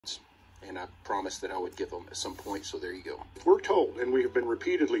and I promised that I would give them at some point, so there you go. We're told, and we have been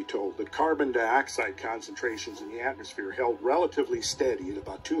repeatedly told, that carbon dioxide concentrations in the atmosphere held relatively steady at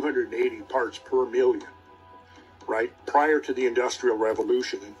about 280 parts per million, right, prior to the Industrial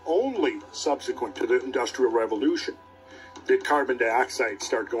Revolution, and only subsequent to the Industrial Revolution did carbon dioxide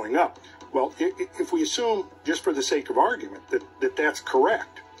start going up. Well, if we assume, just for the sake of argument, that that's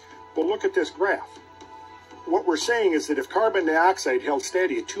correct, well, look at this graph. What we're saying is that if carbon dioxide held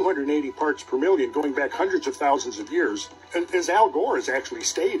steady at 280 parts per million going back hundreds of thousands of years, and as Al Gore has actually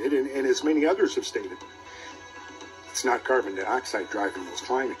stated, and as many others have stated, it's not carbon dioxide driving those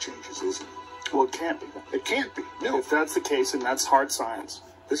climate changes, is it? Well, it can't be. It can't be. No. If that's the case, and that's hard science.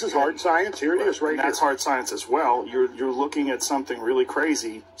 This is hard science. Here it is right here. That's hard science as well. You're looking at something really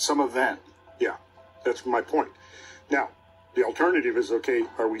crazy, some event. Yeah, that's my point. Now, the alternative is, okay,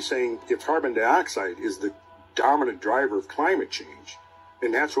 are we saying if carbon dioxide is the dominant driver of climate change,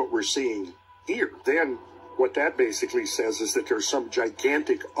 and that's what we're seeing here, then what that basically says is that there's some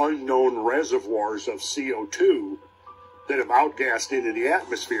gigantic unknown reservoirs of CO2 that have outgassed into the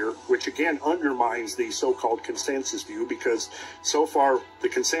atmosphere, which again undermines the so-called consensus view, because so far the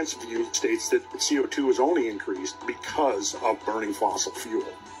consensus view states that CO2 has only increased because of burning fossil fuel.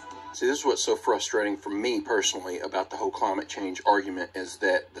 See, this is what's so frustrating for me personally about the whole climate change argument, is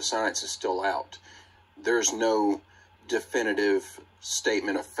that the science is still out. There's no definitive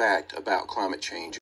statement of fact about climate change.